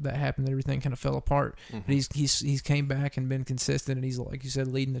 when that happened, everything kind of fell apart. Mm-hmm. But he's came back and been consistent, and he's, like you said,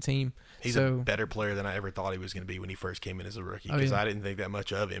 leading the team. He's a better player than I ever thought he was going to be when he first came in as a rookie, because I didn't think that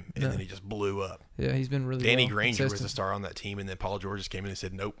much of him, and then he just blew up. Yeah, he's been really. Danny Granger was the star on that team, and then Paul George just came in and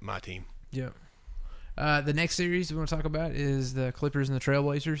said, "Nope, my team." Yeah. The next series we want to talk about is the Clippers and the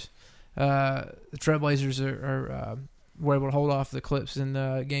Trailblazers. The Trailblazers were able to hold off the Clips in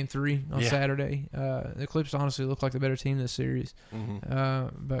Game 3 on Saturday. The Clips honestly look like the better team this series.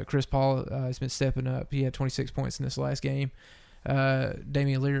 Mm-hmm. But Chris Paul has been stepping up. He had 26 points in this last game.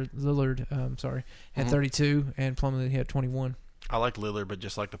 Damian Lillard had 32, and Plumlee had 21. I like Lillard, but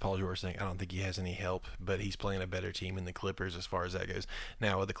just like the Paul George thing, I don't think he has any help, but he's playing a better team in the Clippers as far as that goes.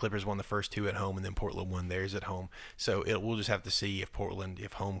 Now, the Clippers won the first 2 at home, and then Portland won theirs at home. So we'll just have to see if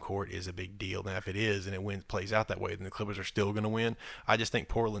home court is a big deal. Now, if it is, and it plays out that way, then the Clippers are still going to win. I just think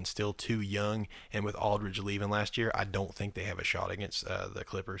Portland's still too young, and with Aldridge leaving last year, I don't think they have a shot against the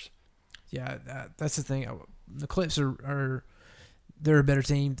Clippers. Yeah, that's the thing. The Clips are they're a better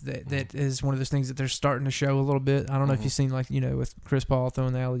team. That is one of those things that they're starting to show a little bit. I don't know if you've seen, like, with Chris Paul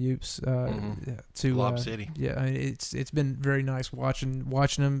throwing the alley-oops to Lob City. Yeah, I mean, it's been very nice watching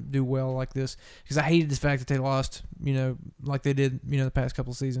them do well like this, because I hated the fact that they lost, like they did, the past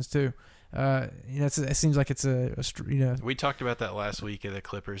couple of seasons too. It seems like it's We talked about that last week at the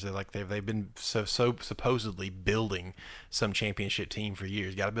Clippers. That they've been so supposedly building some championship team for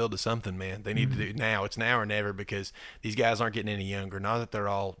years. Got to build to something, man. They need to do it now. It's now or never, because these guys aren't getting any younger. Not that they're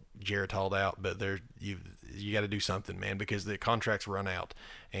all Geritol'd out, but you got to do something, man, because the contracts run out.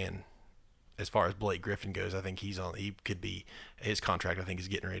 And as far as Blake Griffin goes, I think his contract I think is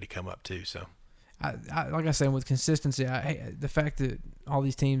getting ready to come up too. So. I like I said, with consistency, the fact that all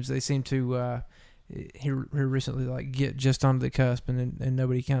these teams, they seem to here recently like get just onto the cusp, and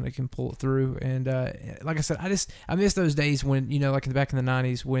nobody kind of can pull it through. And like I said, I miss those days when like back in the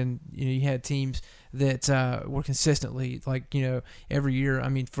 90s when you had teams that were consistently, like, every year. I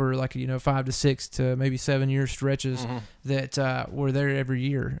mean, for like 5 to 6 to maybe 7 year stretches that were there every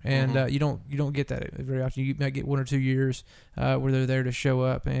year, and you don't get that very often. You might get 1 or 2 years where they're there to show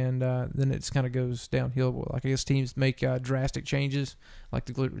up, and then it just kind of goes downhill. Like, I guess teams make drastic changes, like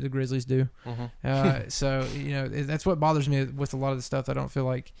the Grizzlies do. So that's what bothers me with a lot of the stuff. I don't feel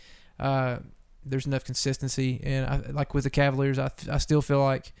like there's enough consistency, and like with the Cavaliers, I still feel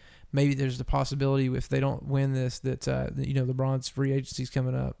like maybe there's the possibility, if they don't win this, that LeBron's free agency's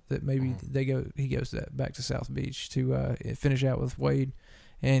coming up, that maybe he goes back to South Beach to finish out with Wade,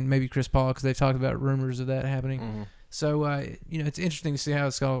 and maybe Chris Paul, because they've talked about rumors of that happening. Mm-hmm. So, it's interesting to see how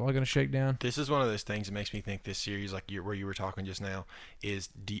it's all going to shake down. This is one of those things that makes me think this series, like where you were talking just now, is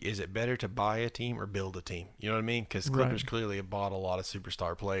it better to buy a team or build a team? You know what I mean? Because Clippers clearly have bought a lot of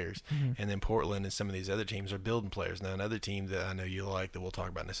superstar players, and then Portland and some of these other teams are building players. Now, another team that I know you like that we'll talk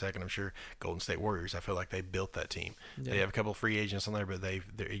about in a second, I'm sure, Golden State Warriors. I feel like they built that team. Yeah. They have a couple of free agents on there, but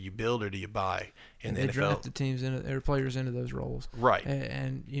you build or do you buy? And they draft the teams or players into those roles, right?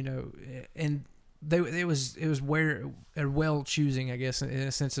 And it was well choosing, I guess, in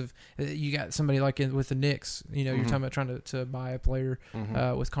a sense of you got somebody like with the Knicks, you're talking about trying to buy a player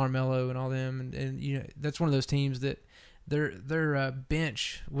with Carmelo and all them, and that's one of those teams that their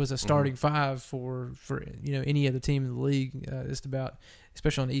bench was a starting five for any other team in the league, just about,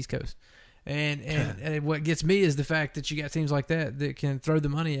 especially on the East Coast. And what gets me is the fact that you got teams like that can throw the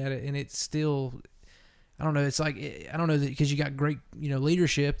money at it, and it's still, I don't know. It's like, I don't know, because you got great,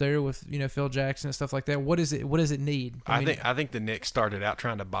 leadership there with, Phil Jackson and stuff like that. What does it need? I think the Knicks started out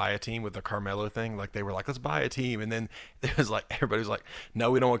trying to buy a team with the Carmelo thing. Like they were like, let's buy a team, and then it was like everybody was like, no,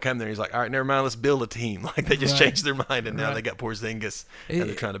 we don't want to come there. He's like, all right, never mind, let's build a team. Like they just changed their mind, and now they got Porzingis and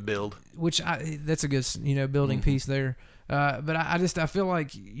they're trying to build. That's a good building piece there. But I feel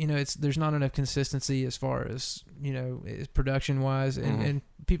like there's not enough consistency as far as production wise, and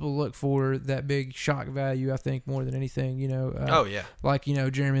people look for that big shock value. I think more than anything, like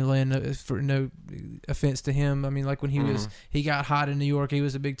Jeremy Lin, for no offense to him. I mean, like when he got hot in New York, he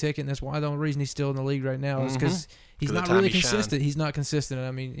was a big ticket, and that's why the only reason he's still in the league right now is because he's not really consistent. He's not consistent.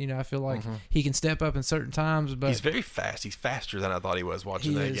 I mean, I feel like he can step up in certain times, but he's very fast. He's faster than I thought he was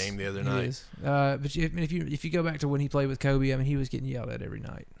watching that game the other night. But if you go back to when he played with Kobe, I mean, he was getting yelled at every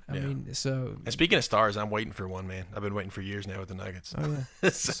night. I mean, so. And speaking of stars, I'm waiting for one, man. I've been waiting for years now with the Nuggets. Oh yeah,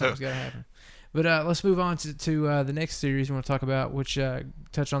 so it's got to happen. But let's move on to the next series we want to talk about, which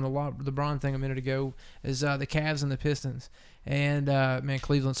touched on the LeBron thing a minute ago, is the Cavs and the Pistons. And man,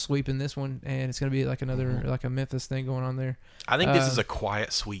 Cleveland's sweeping this one, and it's going to be like another like a Memphis thing going on there. I think this is a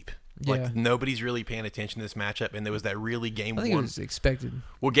quiet sweep. Like nobody's really paying attention to this matchup, and there was that really game one. I think it was expected.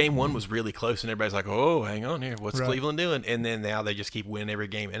 Well, game one was really close, and everybody's like, "Oh, hang on here, what's Cleveland doing?" And then now they just keep winning every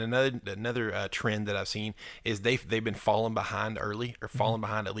game. And another trend that I've seen is they've been falling behind early or falling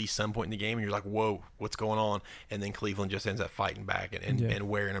behind at least some point in the game, and you're like, "Whoa, what's going on?" And then Cleveland just ends up fighting back and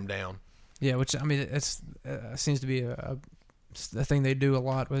wearing them down. Yeah, which I mean, it's seems to be a thing they do a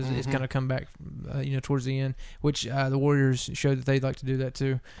lot is kind of come back, towards the end, which the Warriors showed that they'd like to do that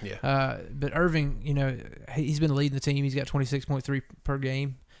too. Yeah. But Irving, he's been leading the team. He's got 26.3 per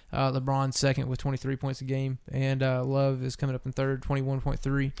game. LeBron's second with 23 points a game, and Love is coming up in third,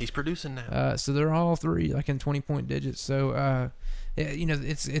 21.3. He's producing now. So they're all three like in 20-point digits. So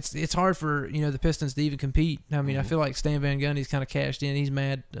it's hard for the Pistons to even compete. I mean, I feel like Stan Van Gundy's kind of cashed in. He's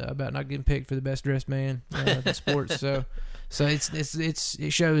mad about not getting picked for the best dressed man in sports. So it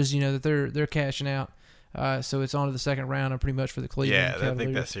shows that they're cashing out. So it's on to the second round, pretty much for the Cleveland Cavaliers. I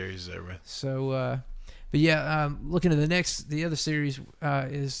think that series is over. So, but yeah, looking at the other series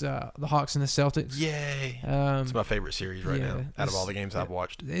is the Hawks and the Celtics. Yay! It's my favorite series right now out of all the games I've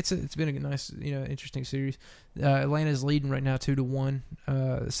watched. It's been a nice, interesting series. Atlanta's leading right now 2-1.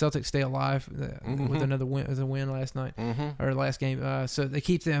 The Celtics stay alive with another win last night or last game. So they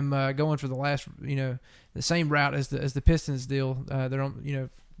keep them going for the last, the same route as the Pistons deal. They're on,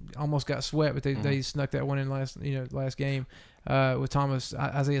 almost got swept, but they snuck that one in last game with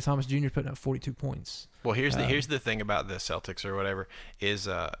Isaiah Thomas Jr. putting up 42 points. Well, here's the thing about the Celtics or whatever is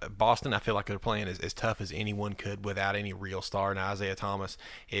Boston. I feel like they're playing as tough as anyone could without any real star. Now Isaiah Thomas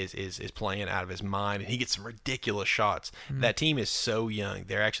is playing out of his mind, and he gets some ridiculous shots. That team is so young.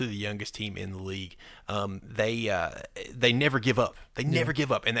 They're actually the youngest team in the league. They never give up. They never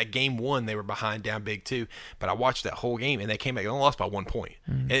give up. And that game one, they were behind down big too. But I watched that whole game, and they came back. They only lost by 1 point.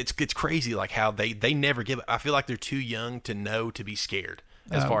 And it's crazy like how they never give up. I feel like they're too young to know to be scared.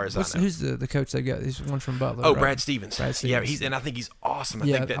 As far as I know. Who's the coach they got? He's one from Butler. Oh, right? Brad Stevens. Yeah, and I think he's awesome. I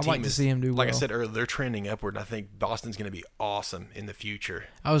think that I'd team like to see him do well. Like I said earlier, they're trending upward. And I think Boston's going to be awesome in the future.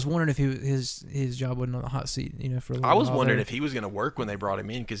 I was wondering if his job wasn't on the hot seat, for a little I was wondering there. if he was going to work when they brought him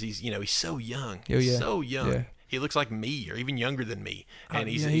in because he's so young. Oh, yeah. So young. Yeah. He looks like me, or even younger than me, and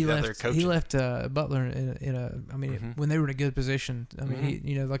he's he out left, there coaching. He left Butler in a. I mean, when they were in a good position. I mean,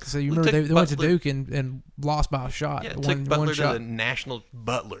 he, like I said, you Well, remember they went to Duke and lost by a shot. Yeah, took Butler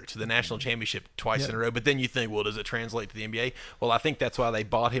to the national championship twice in a row. But then you think, well, does it translate to the NBA? Well, I think that's why they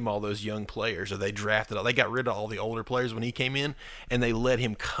bought him all those young players, or they drafted. They got rid of all the older players when he came in, and they let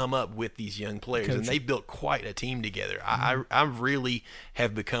him come up with these young players, and they built quite a team together. I really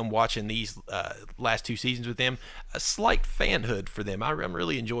have become watching these last two seasons with them. a slight fanhood for them. I'm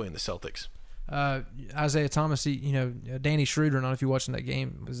really enjoying the Celtics. Isaiah Thomas, Danny Schroeder, I don't know if you're watching that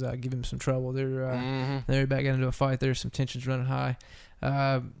game, was giving him some trouble. They're back into a fight. There's some tensions running high,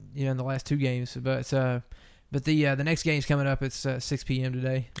 in the last two games. But the next game's coming up. It's 6 p.m.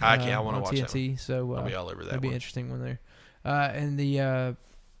 today. I want to watch TNT, that one. So I'll be all over that. That'll be an interesting one there. And the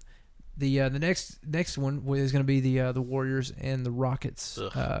next one is going to be the Warriors and the Rockets.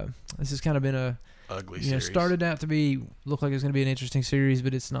 This has kind of been a ugly series. Started out to look like it was going to be an interesting series,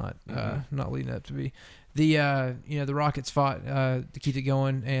 but it's not not leading up to be. The Rockets fought to keep it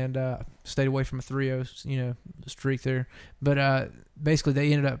going and stayed away from a 3-0 streak there, but basically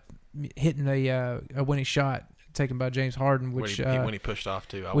they ended up hitting a winning shot taken by James Harden, which when he pushed off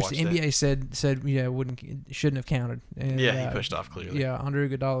too, which the NBA said shouldn't have counted. And, he pushed off clearly. Yeah, Andre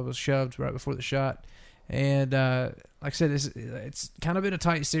Iguodala was shoved right before the shot, and like I said, it's kind of been a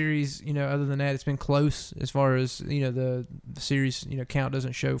tight series. Other than that, it's been close as far as the series count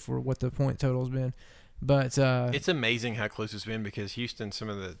doesn't show for what the point total has been. But it's amazing how close it's been because Houston, some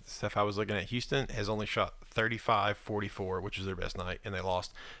of the stuff I was looking at, Houston has only shot 35-44, which was their best night, and they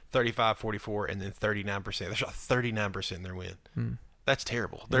lost 35-44 and then 39%. They shot 39% in their win. That's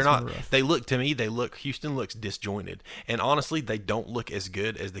terrible. They're not. Houston looks disjointed, and honestly, they don't look as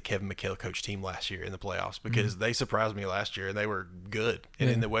good as the Kevin McHale coach team last year in the playoffs because they surprised me last year and they were good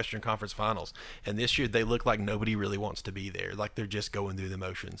in the Western Conference Finals. And this year, they look like nobody really wants to be there. Like they're just going through the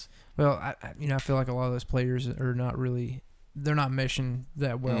motions. Well, I feel like a lot of those players are not really. They're not meshing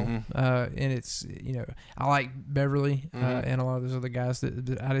that well, and it's I like Beverly and a lot of those other guys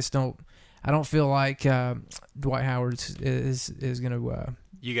that I just don't. I don't feel like Dwight Howard is going to.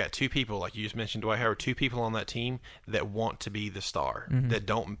 You got two people, like you just mentioned, Dwight Howard, two people on that team that want to be the star, that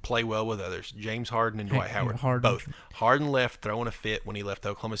don't play well with others. James Harden and Dwight Howard, both. Harden left throwing a fit when he left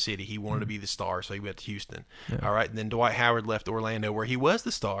Oklahoma City. He wanted to be the star, so he went to Houston. Yeah. All right, and then Dwight Howard left Orlando, where he was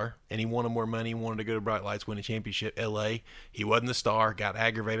the star, and he wanted more money, wanted to go to Bright Lights, win a championship. L.A., he wasn't the star, got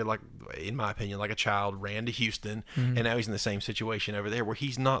aggravated, like in my opinion, like a child, ran to Houston, and now he's in the same situation over there where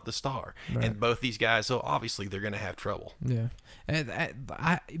he's not the star. Right. And both these guys, so obviously they're going to have trouble. Yeah. And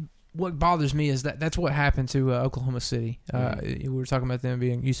what bothers me is that's what happened to Oklahoma City. We were talking about them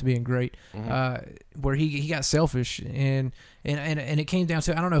used to being great, where he got selfish and it came down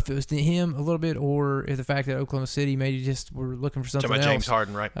to, I don't know if it was to him a little bit or if the fact that Oklahoma City maybe just were looking for something else. James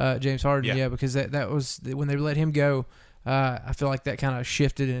Harden, right? James Harden, yeah, because that was when they let him go. I feel like that kind of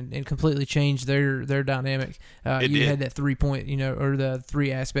shifted and completely changed their dynamic. You had that 3-point, or the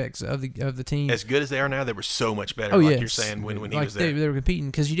three aspects of the team. As good as they are now, they were so much better. You're saying when he was there, they were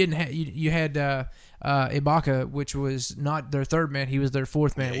competing because you didn't have you had Ibaka, which was not their third man; he was their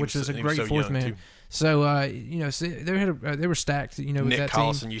fourth man, which was a great fourth man. Too. So they were stacked. With Nick that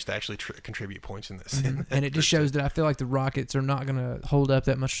Collison team. used to actually contribute points in this, and it just shows that I feel like the Rockets are not going to hold up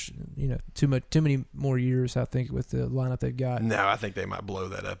that much. Too many more years. I think with the lineup they've got. No, I think they might blow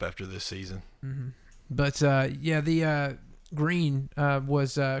that up after this season. But the Green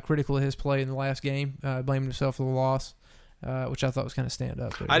was critical of his play in the last game, blaming himself for the loss. Which I thought was kind of stand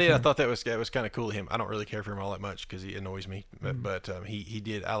up. I did. I thought that was kind of cool of him. I don't really care for him all that much because he annoys me. But he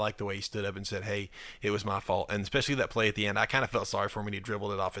did. I like the way he stood up and said, "Hey, it was my fault." And especially that play at the end, I kind of felt sorry for him when he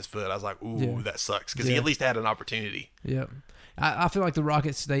dribbled it off his foot. I was like, "Ooh, that sucks," because he at least had an opportunity. Yep. I feel like the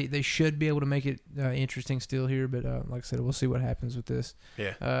Rockets they should be able to make it interesting still here, but like I said, we'll see what happens with this.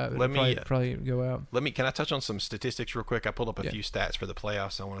 Yeah. Let me probably go out. Can I touch on some statistics real quick? I pulled up a few stats for the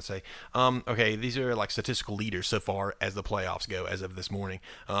playoffs. I want to say, okay, these are like statistical leaders so far as the playoffs go as of this morning.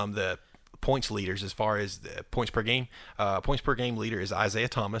 The points leaders as far as the points per game leader is Isaiah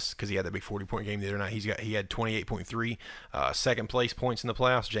Thomas because he had that big 40-point game the other night. He had 28.3. Second place points in the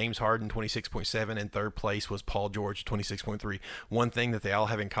playoffs, James Harden 26.7, and third place was Paul George 26.3. One thing that they all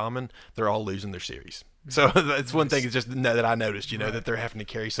have in common, they're all losing their series. So that's one thing is just that I noticed, that they're having to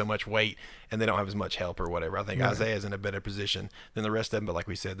carry so much weight and they don't have as much help or whatever. I think Isaiah's in a better position than the rest of them, but like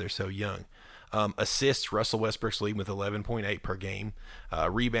we said, they're so young. Assists, Russell Westbrook's leading with 11.8 per game.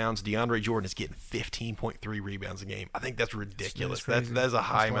 Rebounds, DeAndre Jordan is getting 15.3 rebounds a game. I think that's ridiculous. That's a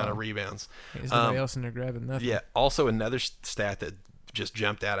high amount of rebounds. There's nobody else in there grabbing nothing. Yeah. Also, another stat that just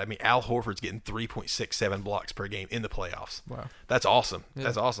jumped out at me, Al Horford's getting 3.67 blocks per game in the playoffs. Wow. That's awesome. Yeah.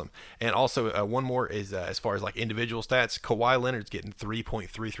 That's awesome. And also, one more is as far as like individual stats, Kawhi Leonard's getting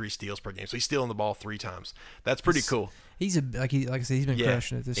 3.33 steals per game. So he's stealing the ball 3 times. That's pretty cool. He's like I said, he's been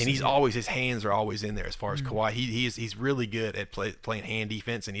crushing it this season. And he's always, his hands are always in there as far as Kawhi. He's really good at playing hand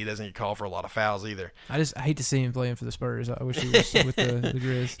defense, and he doesn't get called for a lot of fouls either. I hate to see him playing for the Spurs. I wish he was with the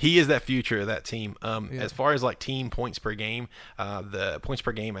Grizz. He is that future of that team. As far as like team points per game, the the points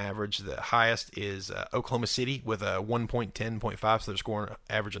per game average, the highest is Oklahoma City with a 1.10.5, so they're scoring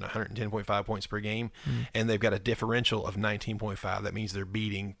averaging 110.5 points per game, and they've got a differential of 19.5. That means they're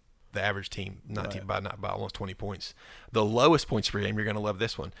beating the average team by almost 20 points. The lowest points per game, you're going to love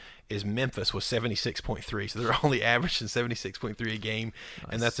this one, is Memphis with 76.3. So they're only averaging 76.3 a game,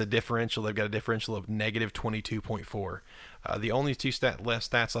 and that's a differential. They've got a differential of negative 22.4. The only two stats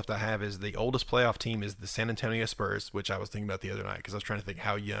left I have is the oldest playoff team is the San Antonio Spurs, which I was thinking about the other night because I was trying to think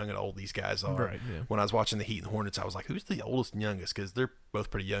how young and old these guys are. Right, yeah. When I was watching the Heat and Hornets, I was like, who's the oldest and youngest? Because they're both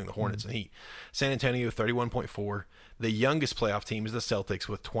pretty young, the Hornets and Heat. San Antonio, 31.4. The youngest playoff team is the Celtics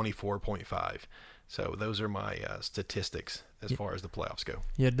with 24.5. So those are my statistics as far as the playoffs go.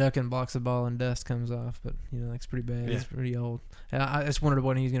 Yeah, ducking blocks the ball and dust comes off, but that's pretty bad. Yeah. He's pretty old. I just wondered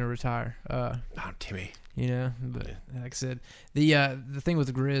when he's going to retire. Timmy. But like I said, the thing with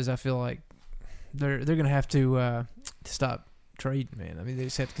the Grizz, I feel like they're going to have to stop trading, man. I mean, they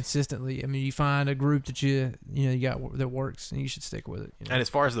just have to consistently. I mean, you find a group that you got that works, and you should stick with it. And as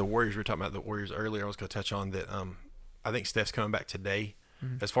far as the Warriors, we were talking about the Warriors earlier. I was going to touch on that. I think Steph's coming back today.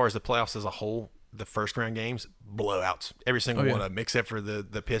 Mm-hmm. As far as the playoffs as a whole, the first round games, blowouts. Every single one of them, except for the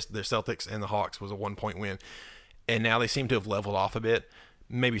Celtics and the Hawks, was a 1-point win. And now they seem to have leveled off a bit.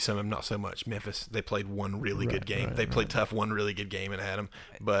 Maybe some of them not so much. Memphis, they played one really good game. They played tough, one really good game, and had them.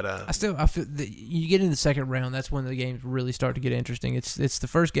 But I feel that you get in the second round. That's when the games really start to get interesting. It's the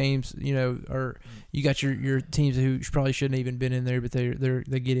first games, or you got your teams who probably shouldn't have even been in there, but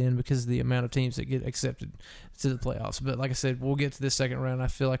they get in because of the amount of teams that get accepted to the playoffs. But like I said, we'll get to this second round. I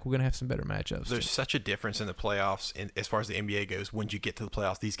feel like we're gonna have some better matchups. There's such a difference in the playoffs, as far as the NBA goes. When you get to the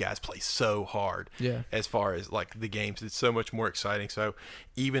playoffs, these guys play so hard. Yeah. As far as like the games, it's so much more exciting. So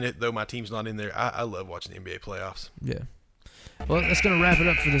even though my team's not in there, I love watching the NBA playoffs. Yeah. Well, that's going to wrap it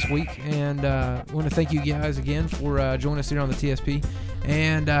up for this week, and I want to thank you guys again for joining us here on the TSP.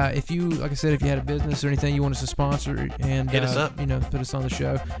 And if you, like I said, if you had a business or anything you want us to sponsor and hit us up, put us on the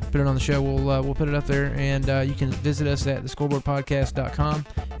show, we'll put it up there, and you can visit us at thescoreboardpodcast.com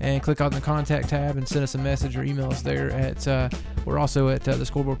and click on the contact tab and send us a message or email us there at. We're also at the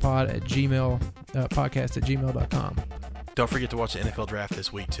scoreboardpod at podcast@gmail.com. Don't forget to watch the NFL draft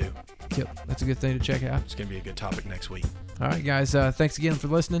this week too. Yep, that's a good thing to check out. It's going to be a good topic next week. All right, guys. Thanks again for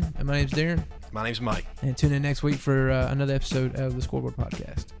listening. My name's Darren. My name's Mike. And tune in next week for another episode of the Scoreboard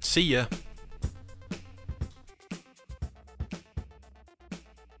Podcast. See ya.